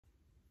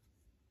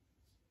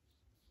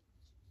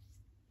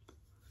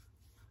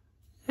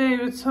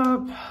what's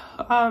up?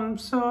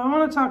 So I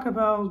want to talk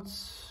about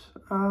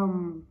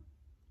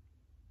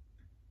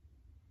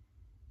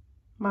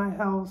my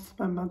health,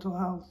 my mental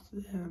health,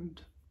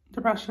 and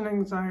depression,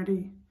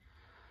 anxiety.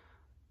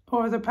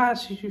 Over the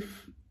past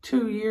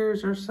 2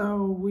 years or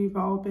so, we've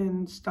all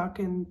been stuck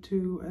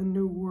into a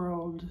new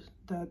world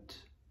that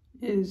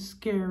is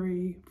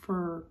scary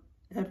for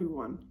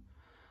everyone.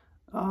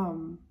 I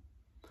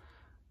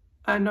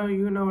know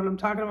you know what I'm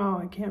talking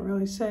about. I can't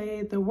really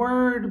say the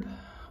word.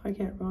 I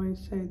can't really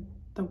say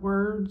the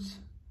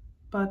words,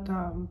 but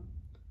I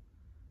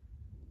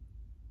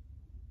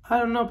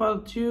don't know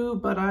about you,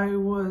 but I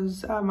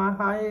was at my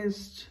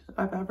highest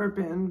I've ever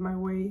been, my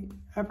weight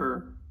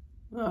ever.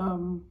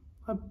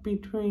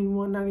 Between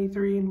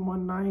 193 and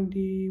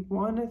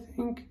 191, I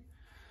think.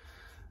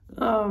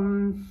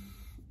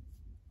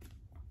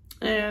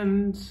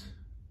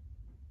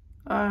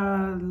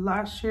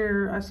 Last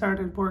year I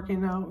started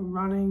working out and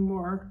running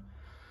more.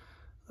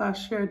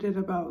 Last year I did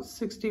about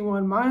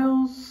 61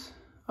 miles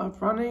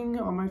of running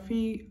on my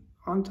feet,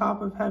 on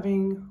top of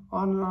having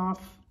on and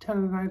off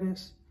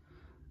tendonitis.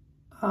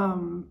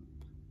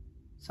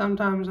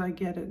 Sometimes I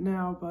get it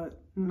now, but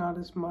not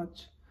as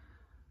much.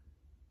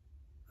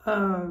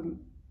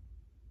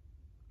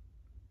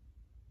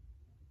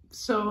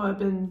 So I've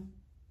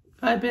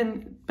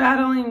been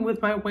battling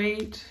with my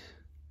weight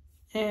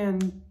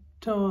and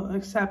to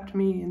accept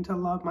me and to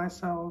love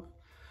myself.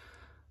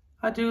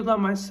 I do love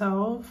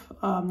myself,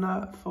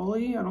 not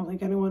fully. I don't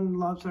think anyone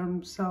loves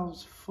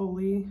themselves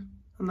fully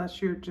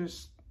unless you're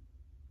just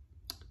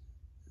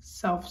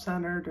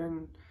self-centered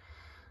and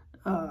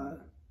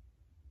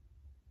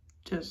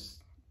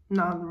just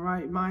not in the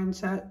right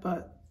mindset.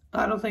 But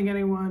I don't think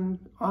anyone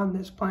on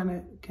this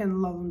planet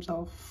can love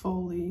themselves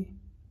fully,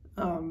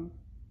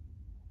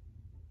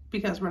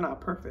 because we're not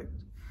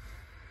perfect.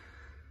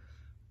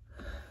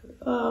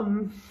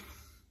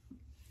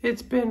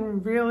 It's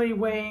been really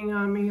weighing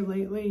on me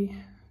lately,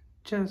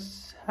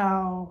 just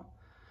how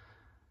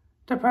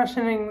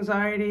depression,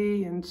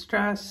 anxiety, and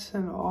stress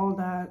and all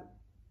that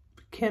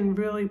can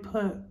really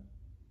put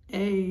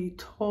a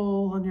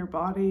toll on your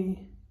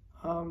body.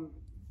 In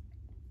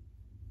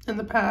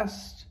the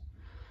past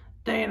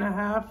day and a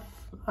half,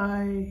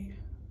 I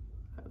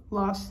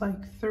lost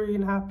like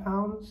 3.5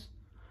 pounds.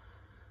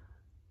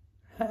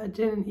 I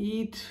didn't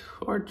eat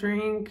or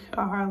drink.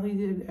 I hardly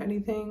did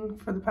anything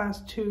for the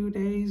past 2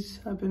 days.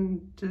 I've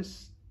been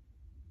just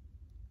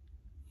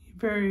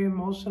very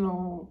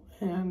emotional,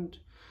 and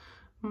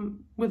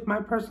with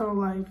my personal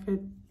life,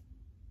 it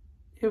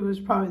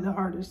was probably the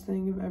hardest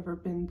thing I've ever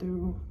been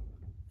through,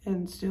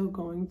 and still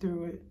going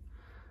through it.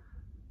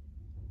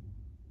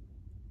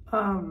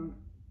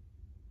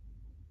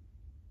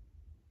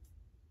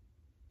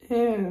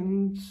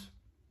 And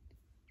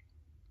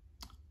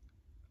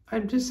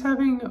I'm just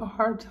having a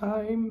hard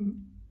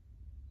time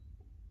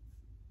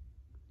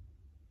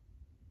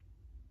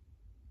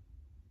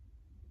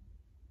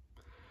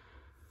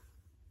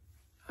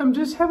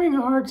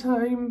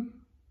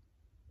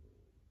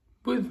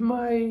with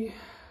my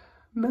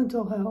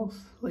mental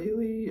health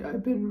lately.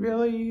 I've been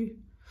really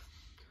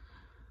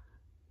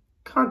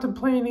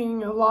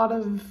contemplating a lot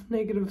of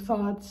negative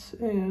thoughts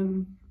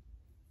and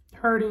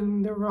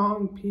hurting the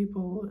wrong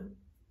people.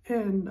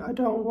 And I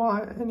don't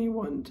want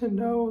anyone to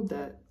know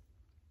that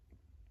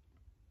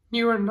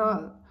you are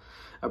not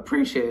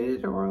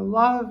appreciated or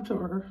loved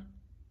or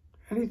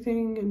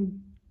anything.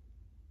 And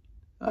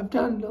I've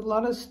done a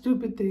lot of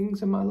stupid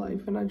things in my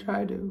life, and I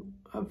try to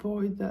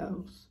avoid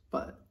those,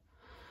 but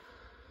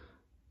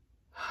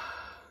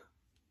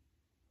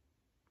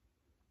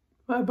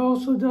I've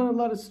also done a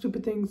lot of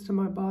stupid things to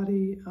my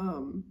body,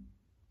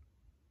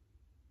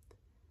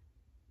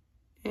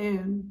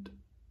 and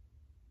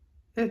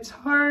it's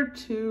hard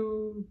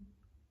to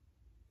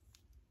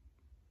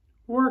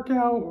work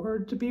out or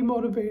to be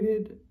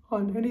motivated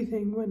on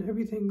anything when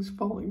everything's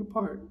falling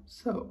apart.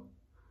 So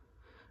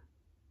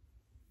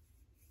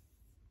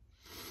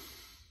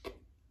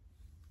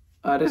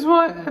I just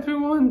want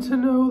everyone to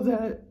know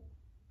that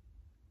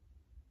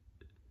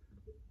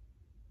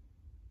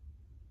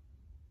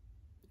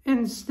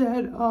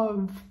instead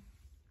of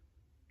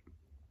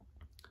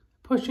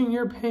pushing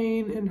your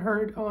pain and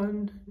hurt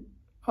on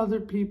other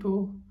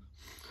people,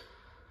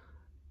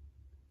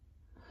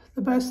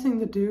 the best thing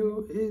to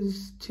do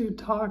is to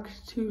talk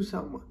to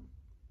someone.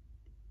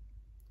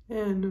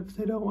 And if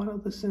they don't want to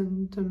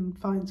listen, then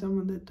find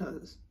someone that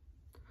does.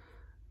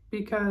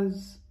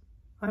 Because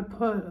I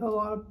put a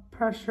lot of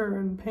pressure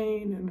and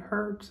pain and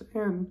hurt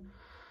and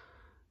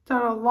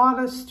done a lot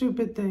of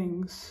stupid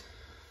things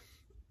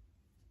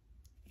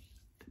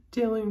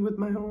dealing with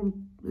my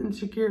own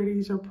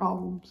insecurities or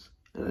problems.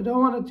 And I don't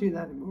want to do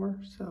that anymore.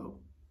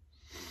 So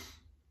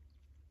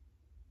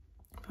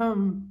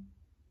from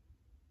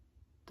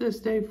this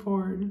day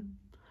forward,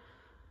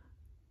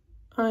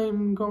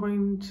 I'm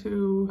going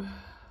to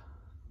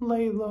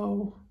lay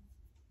low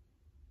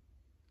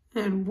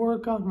and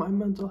work on my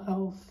mental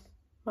health,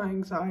 my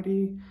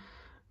anxiety,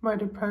 my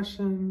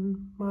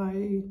depression,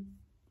 my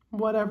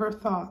whatever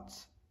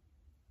thoughts.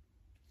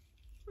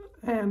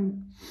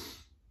 And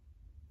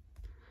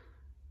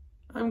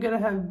I'm gonna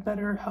have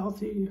better,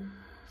 healthy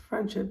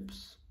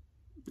friendships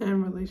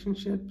and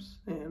relationships,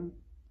 and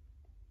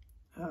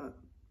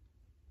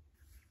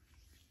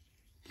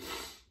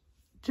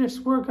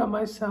just work on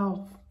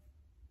myself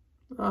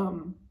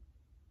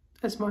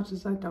as much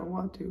as I don't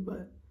want to,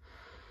 but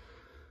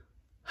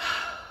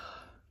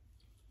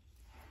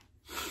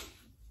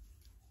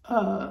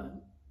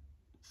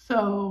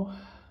so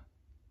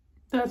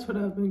that's what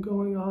I've been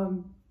going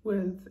on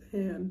with,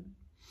 and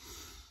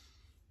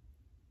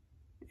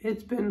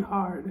it's been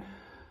hard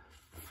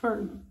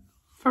for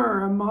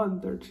a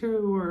month or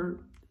two,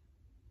 or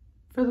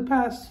for the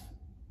past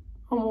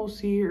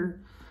almost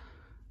year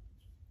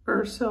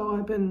or so.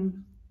 I've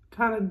been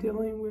kind of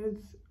dealing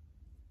with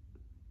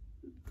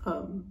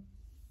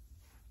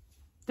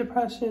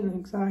depression,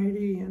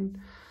 anxiety, and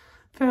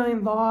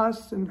feeling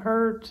lost and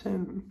hurt,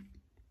 and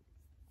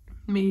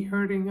me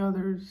hurting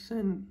others,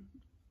 and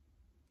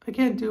I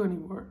can't do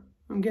anymore.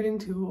 I'm getting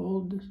too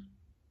old,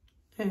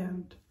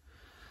 and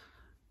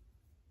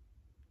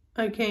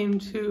I came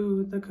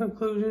to the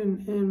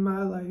conclusion in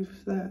my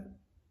life that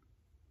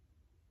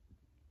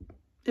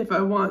if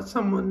I want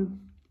someone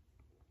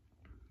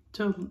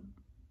to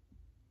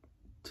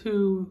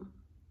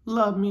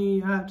love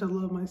me, I have to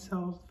love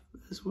myself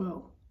as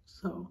well.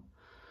 So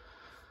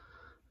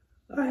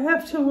I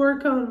have to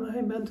work on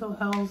my mental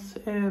health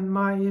and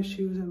my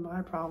issues and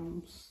my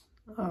problems.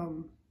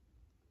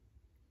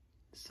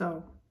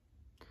 So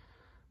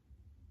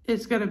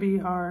it's gonna be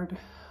hard.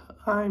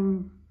 I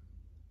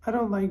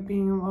don't like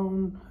being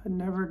alone. I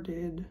never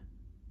did.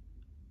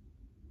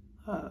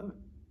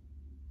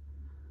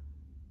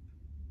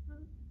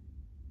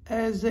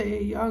 As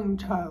a young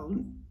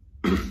child,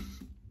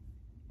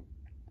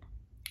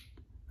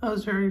 I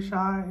was very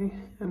shy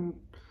and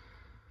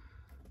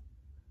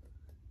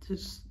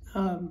just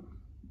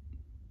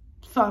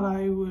thought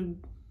I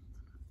would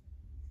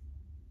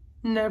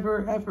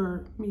never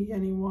ever meet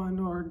anyone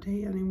or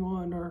date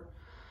anyone or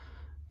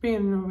be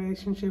in a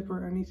relationship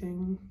or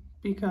anything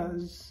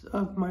because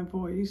of my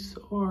voice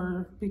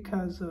or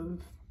because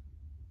of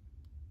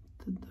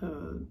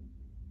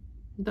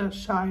the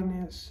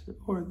shyness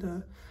or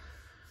the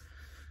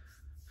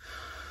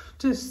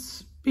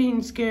just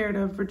being scared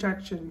of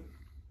rejection.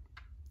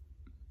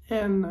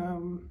 And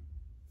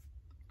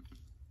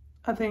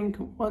I think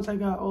once I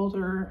got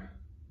older,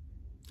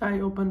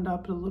 I opened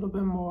up a little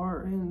bit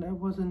more, and I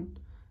wasn't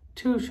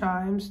too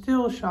shy. I'm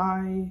still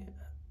shy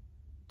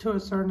to a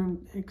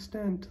certain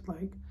extent,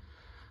 like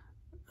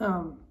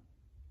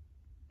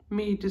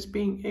me just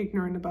being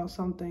ignorant about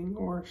something,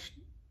 or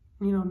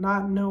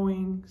not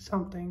knowing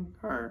something,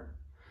 or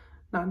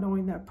not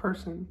knowing that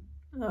person.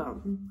 I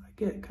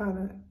get kind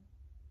of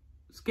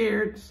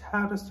scared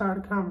how to start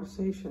a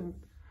conversation.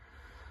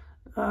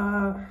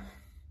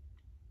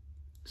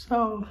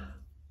 So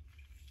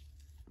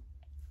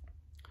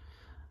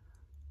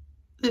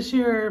this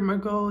year my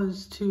goal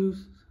is to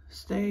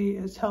stay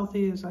as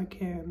healthy as I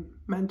can,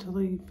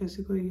 mentally,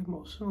 physically,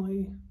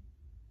 emotionally,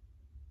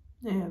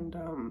 and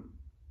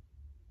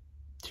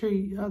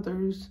treat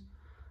others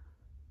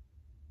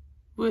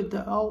with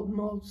the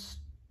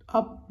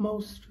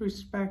utmost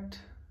respect,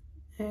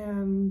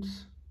 and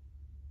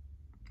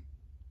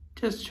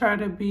just try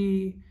to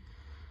be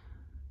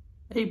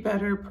a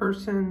better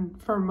person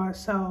for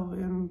myself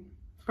and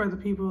for the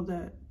people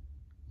that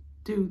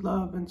do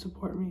love and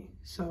support me.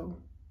 So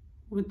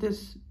with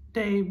this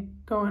day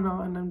going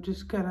on, I'm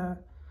just gonna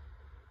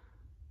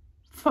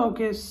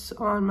focus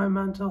on my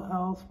mental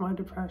health, my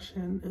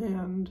depression,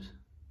 and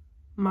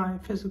my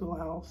physical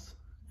health,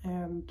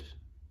 and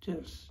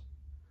just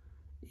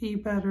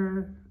eat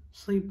better,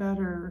 sleep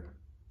better,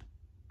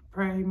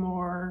 pray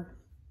more,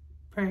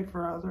 pray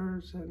for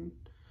others, and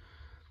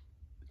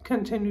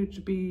continue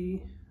to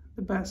be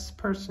the best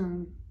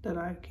person that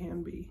I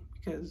can be,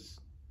 because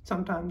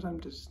sometimes I'm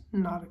just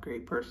not a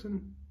great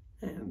person,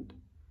 and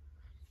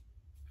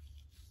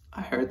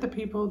I hurt the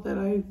people that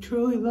I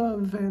truly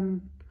love,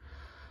 and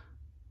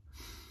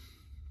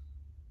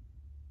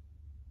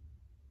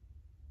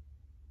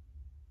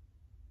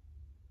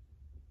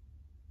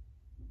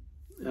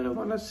I don't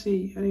want to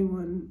see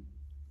anyone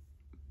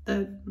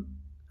that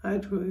I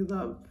truly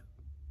love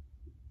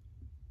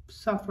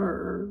suffer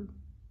or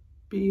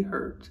be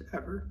hurt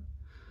ever.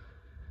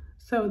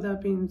 So with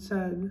that being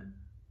said,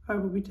 I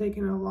will be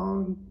taking a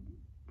long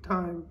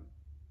time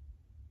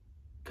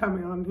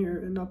coming on here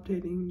and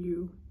updating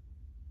you,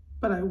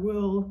 but I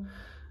will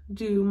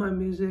do my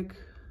music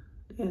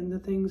and the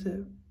things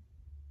that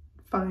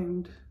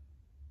find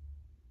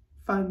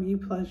me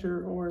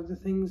pleasure, or the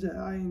things that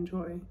I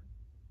enjoy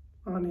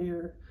on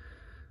here.